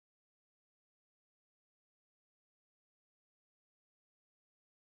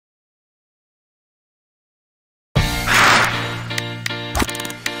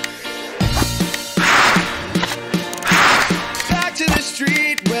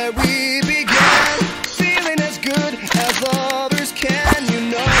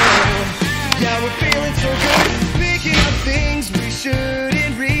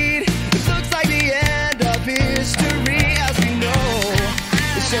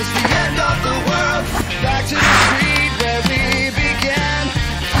against the end of the world. Back to the street where we began,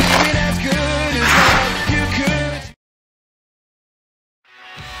 living as good as what you could.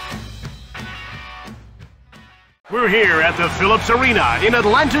 We're here at the Phillips Arena in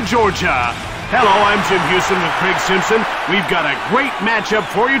Atlanta, Georgia. Hello, I'm Jim Houston with Craig Simpson. We've got a great matchup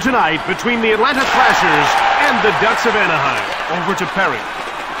for you tonight between the Atlanta Trashers and the Ducks of Anaheim. Over to Perry.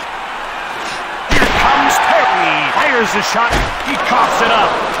 Here comes Perry. Fires a shot. He coughs it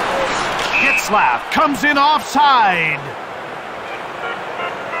up. Getzlaf comes in offside.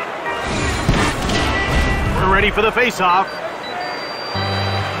 We're ready for the face-off.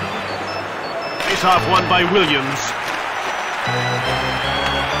 Face-off won by Williams.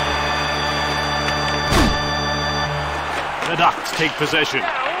 The Ducks take possession.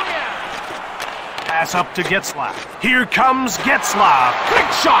 Pass up to Getzlaf. Here comes Getzlaf.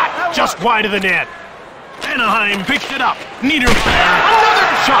 Quick shot! Just wide of the net. Anaheim picked it up. Niedermeyer.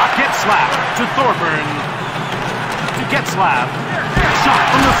 Another shot. Getzlaf to Thorburn. To Getzlaf. Shot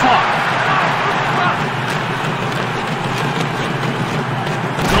from the slot.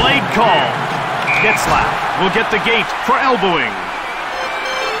 Delayed call. Getzlaf will get the gate for elbowing.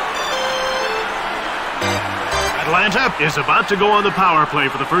 Atlanta is about to go on the power play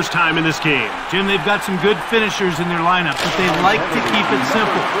for the first time in this game. Jim, they've got some good finishers in their lineup, but they like to keep it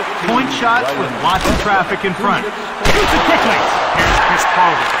simple. Point shots with lots of traffic in front. Shoots it quickly. Here's Chris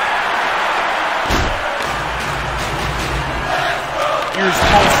Paulson. Here's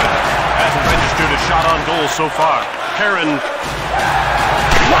Paulson. Hasn't registered a shot on goal so far. Perrin.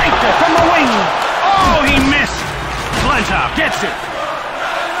 Right from the wing. Oh, he missed. Atlanta gets it.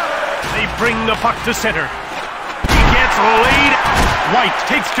 They bring the puck to center. Gets laid. White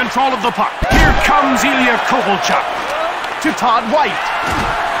takes control of the puck. Here comes Ilya Kovalchuk to Todd White.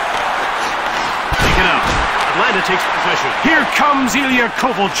 Taken out. Atlanta takes possession. Here comes Ilya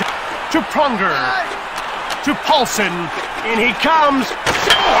Kovalchuk to Pronger. To Paulson. In he comes.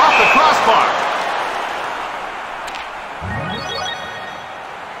 Off the crossbar.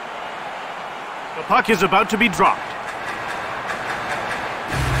 The puck is about to be dropped.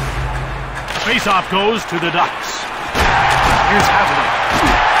 Face-off goes to the Ducks. Here's Havlicek.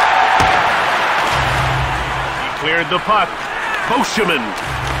 He cleared the puck. Boscheman.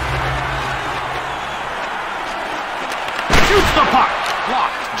 Shoots the puck.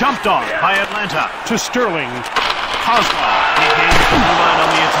 Blocked. Jumped on by Atlanta. To Sterling. Kozlov. He gains the blue line on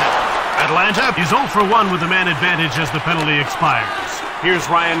the attack. Atlanta is 0 for 1 with the man advantage as the penalty expires. Here's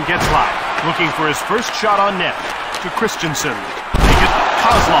Ryan Getzlaf looking for his first shot on net. To Christensen.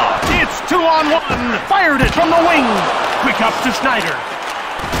 Kozlov. It's 2-on-1. Fired it from the wing. Quick up to Schneider.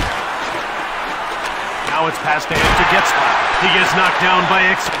 Now it's passed ahead to Getzlaf. He gets knocked down by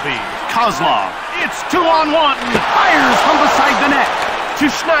Exelby. Kozlov. It's 2-on-1. Fires from beside the net. To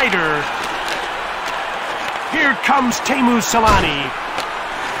Schneider. Here comes Teemu Selanne.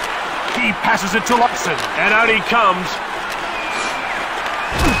 He passes it to Larson. And out he comes.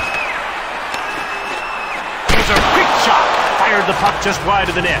 Here's a quick shot. Fired the puck just wide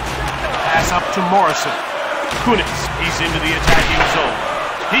of the net. Pass up to Morrison. Kunitz, he's into the attacking zone.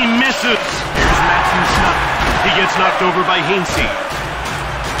 He misses. Here's Matthew Schnuck. He gets knocked over by Hainsey.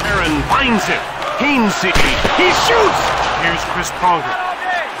 Perrin finds it. Hainsey. He shoots. Here's Chris Pronger.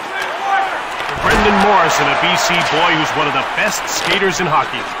 Brendan Morrison, a BC boy who's one of the best skaters in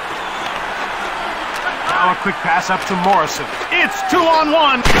hockey. Now a quick pass up to Morrison. It's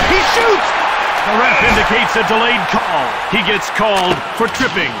 2-on-1. He shoots. The ref indicates a delayed call. He gets called for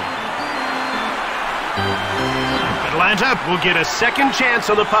tripping. Atlanta will get a second chance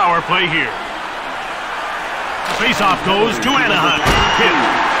on the power play here. Face-off goes to Anaheim. Hit.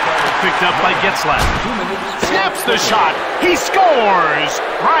 Picked up by Getzlaf. Snaps the shot. He scores.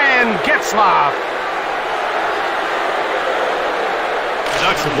 Ryan Getzlaf. The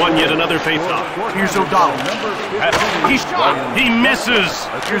Ducks have won yet another face-off. Here's O'Donnell. He shot. He misses.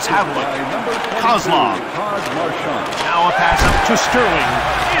 Here's Havlicek. Kozlov. Now a pass up to Sterling.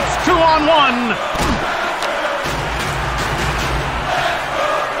 It's 2-on-1.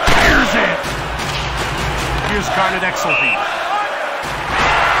 Fires it. Here's Garnet Exelby.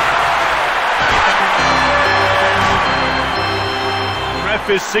 The ref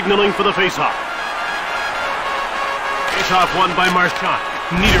is signaling for the face-off. Face-off won by Marchand.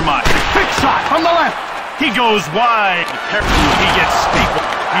 Niedermeyer. Quick shot from the left. He goes wide. He gets stapled.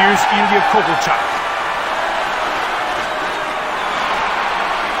 Here's Ilya Kovalchuk.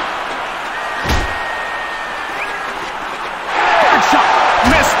 Third shot.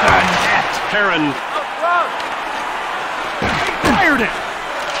 Missed the net. Perrin. Fired it.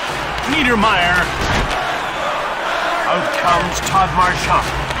 Niedermeyer. Out comes Todd Marchand.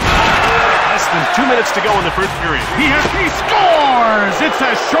 Less than 2 minutes to go in the first period. He scores! It's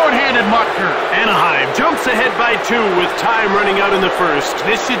a short-handed marker. Anaheim jumps ahead by 2 with time running out in the first.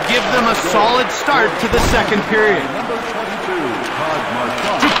 This should give them a solid start to the second period.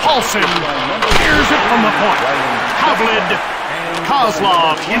 To Paulson. Here's it from the point. Havlid.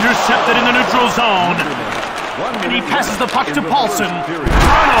 Kozlov intercepted in the neutral zone. And he passes the puck to Paulson.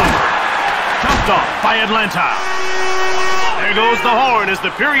 Run over. Dumped off by Atlanta. There goes the horn as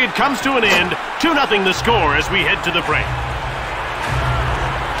the period comes to an end. 2-0 the score as we head to the break.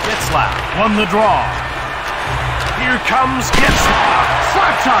 Getzlaf won the draw. Here comes Getzlaf.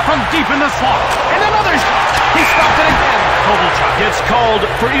 Slap shot from deep in the slot. And another shot. He stopped it again. Kovalchuk gets called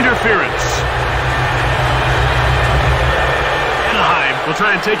for interference. Anaheim will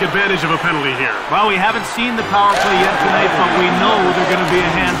try and take advantage of a penalty here. Well, we haven't seen the power play yet tonight, but we know they're going to be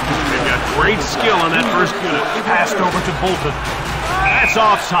a handful. They've got great skill on that first unit. Passed over to Bolton. That's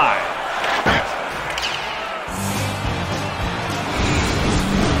offside.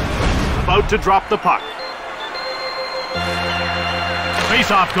 About to drop the puck.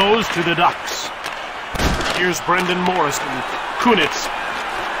 Face-off goes to the Ducks. Here's Brendan Morrison. Kunitz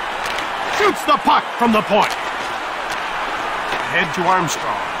shoots the puck from the point. Head to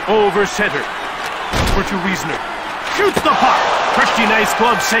Armstrong. Over center. Over to Wiesner. Shoots the puck. Pretty nice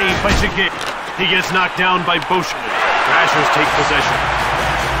glove save by Ziggy. He gets knocked down by Boschman. Trashers take possession.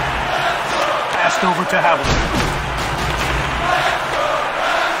 Passed over to Havlicek.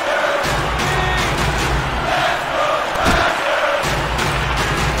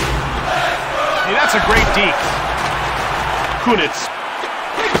 Hey, that's a great deke. Kunitz.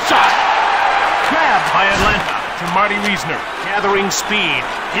 Big shot. Grabbed by Atlanta to Marty Wiesner. Gathering speed.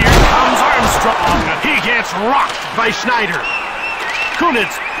 Here comes Armstrong. He gets rocked by Schneider.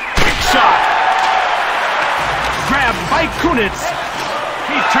 Kunitz. Big shot. Grabbed by Kunitz.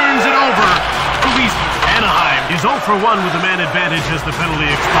 He turns it over to Wiesner. Anaheim is 0 for 1 with the man advantage as the penalty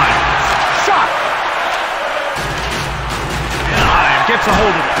expires. Shot. Anaheim gets a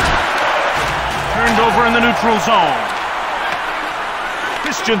hold of it. Turned over in the neutral zone.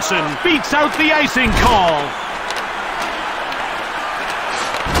 Christensen beats out the icing call.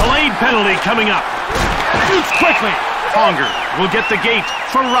 Delayed penalty coming up. Shoots quickly. Conger will get the gate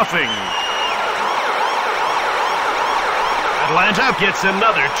for roughing. Atlanta gets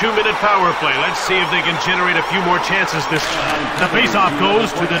another 2-minute power play. Let's see if they can generate a few more chances this time. The faceoff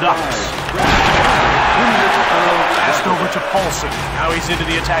goes to the Ducks. Passed over to Paulson. Now he's into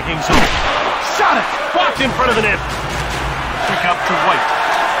the attacking zone. Shot it! Blocked in front of the net. Pick up to White.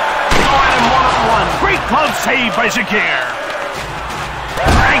 Go at him one-on-one. Great glove save by Shakir.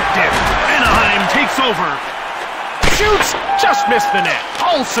 Ranked him. Anaheim takes over. Shoots! Just missed the net.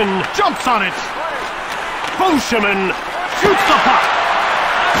 Paulson jumps on it. Boschman shoots the puck.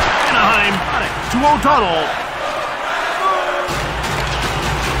 Anaheim got it to O'Donnell.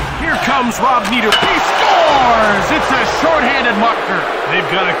 Here comes Rob Nieder. He scores! It's a short-handed marker. They've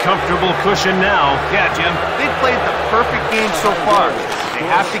got a comfortable cushion now. Yeah, Jim. They've played the perfect game so far. They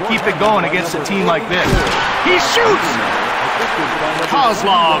have to keep it going against a team like this. He shoots!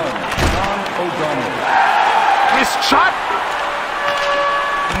 Kozlov. Missed shot.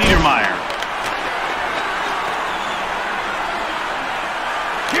 Niedermeyer.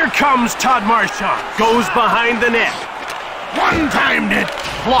 Here comes Todd Marchand. Goes behind the net. One-timed it.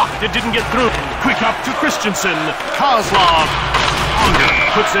 Blocked. It didn't get through. Quick up to Christensen. Kozlov. Conger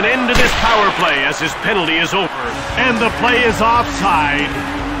puts an end to this power play as his penalty is over. And the play is offside.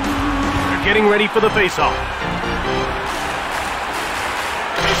 They're getting ready for the face-off.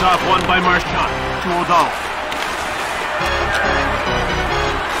 Face-off won by Marchand to O'Donnell.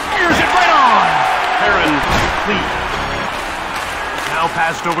 Here's it right on. Perrin clean. Now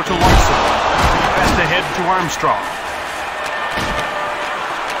passed over to Larson. Passed ahead to Armstrong.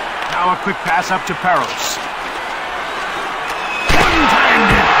 Now a quick pass up to Parros.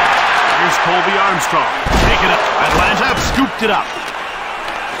 One-timed it. Here's Colby Armstrong. Take it up. Atlanta scooped it up.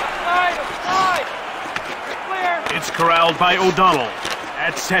 It's corralled by O'Donnell.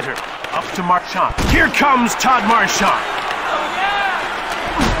 At center. Up to Marchand. Here comes Todd Marchand.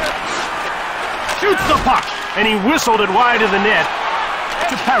 Shoots the puck. And he whistled it wide of the net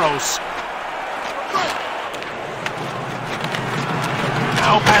to Parros.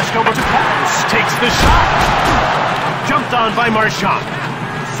 Now passed over to Parros. Takes the shot. Jumped on by Marchand.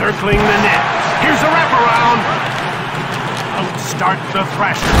 Circling the net. Here's a wraparound. Outstart the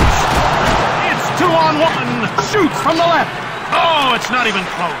Thrashers. It's 2-on-1. Shoots from the left. Oh, it's not even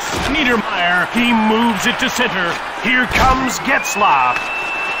close. Niedermeyer. He moves it to center. Here comes Getzlaf.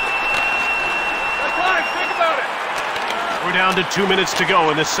 We're down to 2 minutes to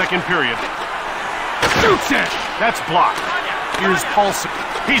go in this second period. Shoots it! That's blocked. Here's Paulson.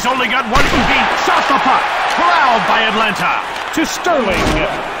 He's only got one beat. Shot the puck. Corralled by Atlanta. To Sterling.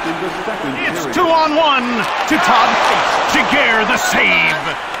 It's 2-on-1 to Todd. Jaguar the save.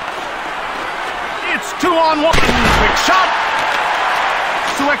 It's 2-on-1. Quick shot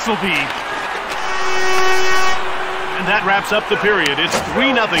to Exelby. And that wraps up the period. It's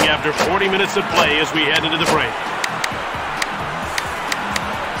 3-0 after 40 minutes of play as we head into the break.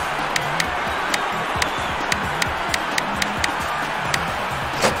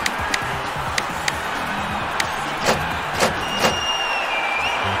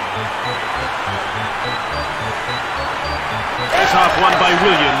 Off won by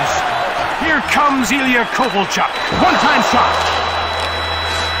Williams. Here comes Ilya Kovalchuk. One-time shot.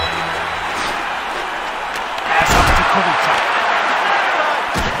 Pass up to Kovalchuk.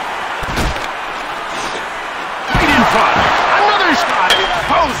 Right in front. Another shot.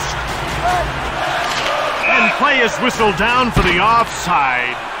 Post. And play is whistled down for the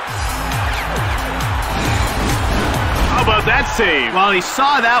offside. How about that save? Well, he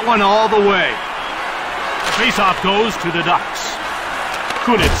saw that one all the way. Face-off goes to the Ducks.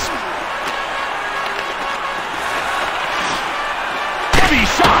 Kunitz. Heavy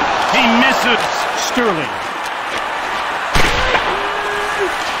shot. He misses. Sterling.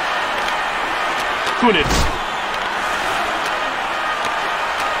 Kunitz.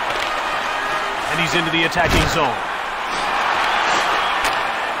 And he's into the attacking zone.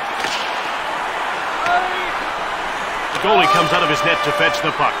 The goalie comes out of his net to fetch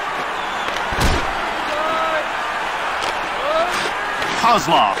the puck.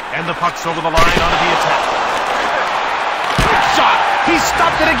 Kozlov, and the puck's over the line onto the attack. Quick shot! He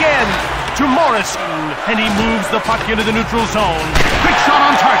stopped it again! To Morrison, and he moves the puck into the neutral zone. Quick shot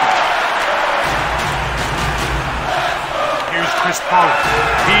on target. Here's Chris Pollard.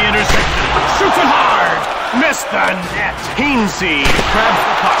 He intercepted. Shoots it hard! Missed the net. Hainsey grabs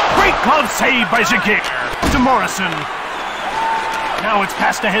the puck. Great glove save by Jaguar. To Morrison. Now it's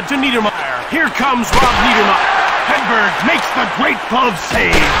passed ahead to Niedermeyer. Here comes Rob Niedermeyer. Hedberg makes the great glove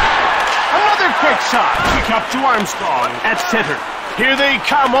save. Another quick shot. Quick up to Armstrong at center. Here they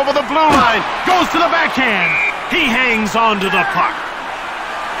come over the blue line. Goes to the backhand. He hangs on to the puck.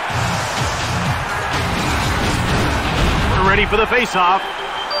 We're ready for the face-off.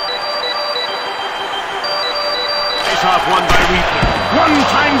 Face-off won by Wheatler.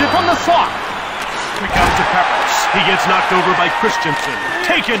 One-timed it from the slot. Quick out to Peppers. He gets knocked over by Christensen.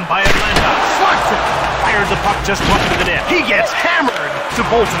 Taken by Atlanta. Slots it. Fired the puck just wide of the net. He gets hammered to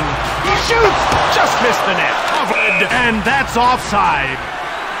Bolton. He shoots. Just missed the net. Covered. And that's offside.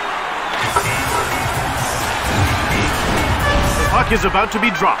 The puck is about to be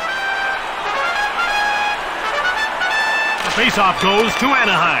dropped. The faceoff goes to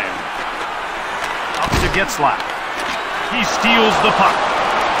Anaheim. Up to Getzlaf. He steals the puck.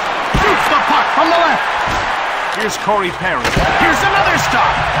 Shoots the puck from the left. Here's Corey Perry. Here's another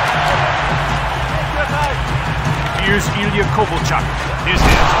stop. Here's Ilya Kovalchuk. His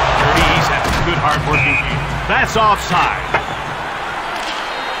hands are dirty. He's had a good, hard-working game. That's offside.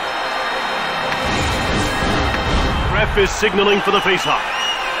 Ref is signaling for the face-off.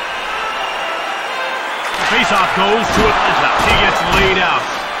 The face-off goes to Atlanta. He gets laid out.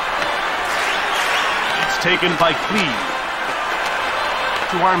 It's taken by Cleve.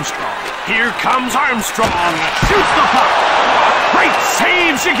 To Armstrong. Here comes Armstrong. Shoots the puck. Great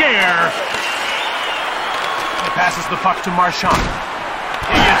save, Jaguar. He passes the puck to Marchand.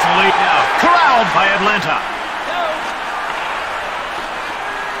 He gets laid out. Corralled by Atlanta.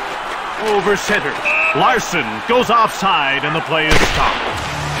 Over center. Larson goes offside and the play is stopped.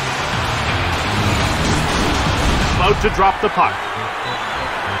 About to drop the puck.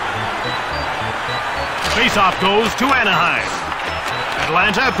 Faceoff goes to Anaheim.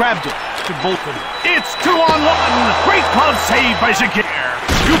 Atlanta grabbed it to Bolton. It's 2-on-1. Great glove save by Jaguar.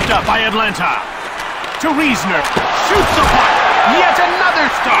 Scooped up by Atlanta. To Riesner. Shoots the puck. Yet another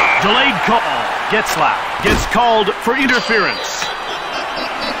stop. Delayed call. Getzlaf gets called for interference.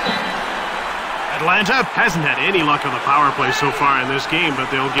 Atlanta hasn't had any luck on the power play so far in this game, but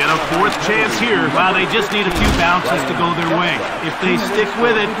they'll get a fourth chance here. Well, they just need a few bounces to go their way. If they stick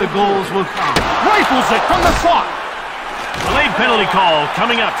with it, the goals will come. Rifles it from the slot. Delayed penalty call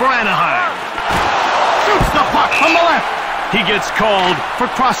coming up for Anaheim. Shoots the puck from the left. He gets called for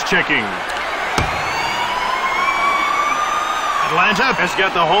cross-checking. Atlanta has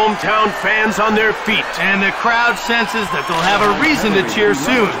got the hometown fans on their feet. And the crowd senses that they'll have a reason to cheer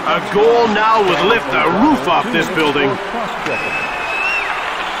soon. A goal now would lift the roof off this building.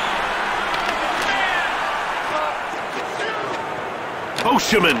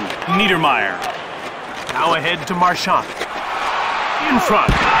 Osherman. Niedermeyer. Now ahead to Marchand. In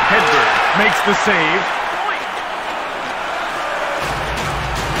front. Hedberg makes the save.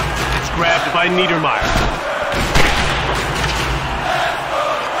 It's grabbed by Niedermeyer.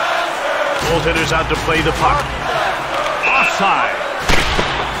 Goaltender's out to play the puck. Offside.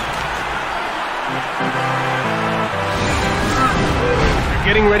 They're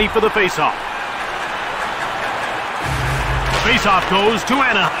getting ready for the faceoff. Faceoff goes to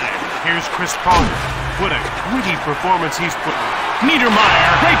Anaheim. Here's Chris Pronger. What a gritty performance he's put on.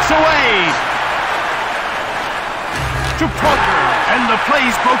 Niedermeyer breaks away. To Pronger. And the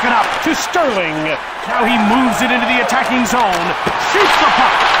play's broken up to Sterling. Now he moves it into the attacking zone. Shoots the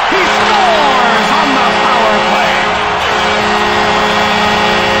puck. He scores on the power play.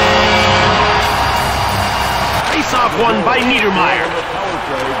 Face-off won by Niedermeyer.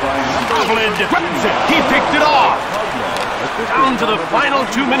 Hovland grabs it. He picked it off. Down to the final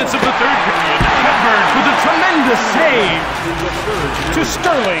 2 minutes of the third period. Hedberg with a tremendous save. To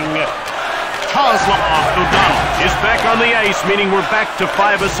Sterling. Kozlov O'Donnell is back on the ice, meaning we're back to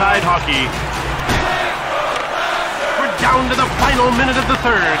five-a-side hockey. We're down to the final minute of the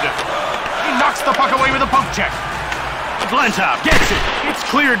third. He knocks the puck away with a poke check. Atlanta gets it. It's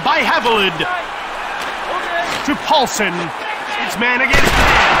cleared by Haviland. To Paulson. It's man against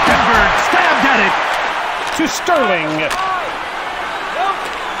man. Hedberg stabbed at it. To Sterling.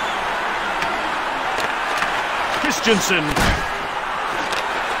 Christensen.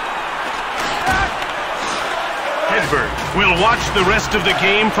 Hedberg will watch the rest of the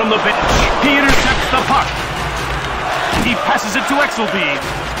game from the bench. He intercepts the puck. He passes it to Exelby.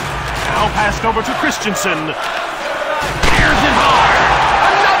 Now passed over to Christensen. Fires it hard.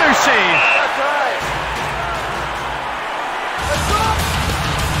 Another save.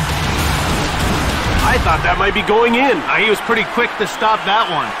 I thought that might be going in. He was pretty quick to stop that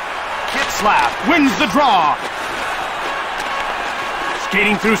one. Getzlaf wins the draw.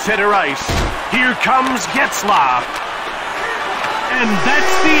 Skating through center ice. Here comes Getzlaf. And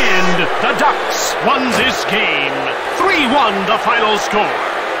that's the end. The Ducks won this game. 3-1 the final score.